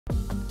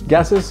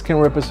Gases can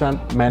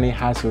represent many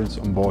hazards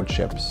on board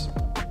ships.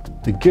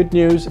 The good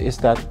news is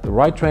that the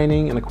right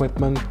training and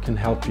equipment can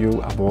help you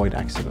avoid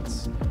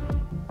accidents.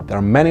 There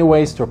are many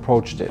ways to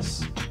approach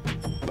this,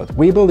 but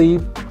we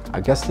believe a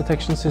gas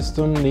detection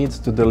system needs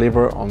to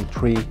deliver on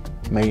three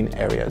main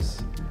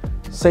areas: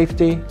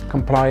 safety,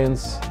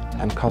 compliance,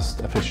 and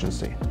cost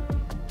efficiency.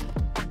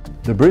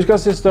 The Bruusgaard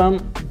system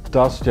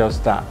does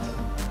just that.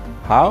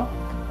 How?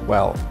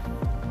 Well,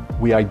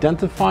 we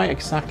identify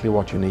exactly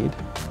what you need,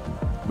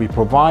 we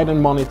provide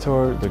and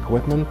monitor the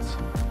equipment,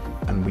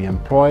 and we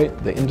employ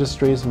the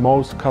industry's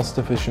most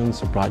cost-efficient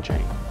supply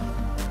chain.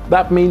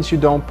 That means you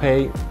don't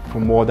pay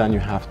for more than you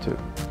have to.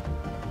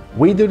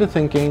 We do the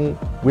thinking,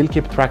 we'll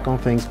keep track on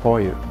things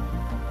for you.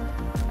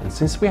 And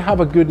since we have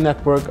a good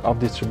network of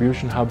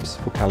distribution hubs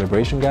for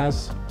calibration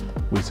gas,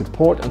 we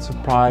support and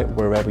supply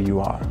wherever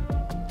you are,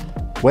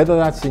 whether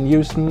that's in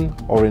Houston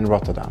or in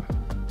Rotterdam.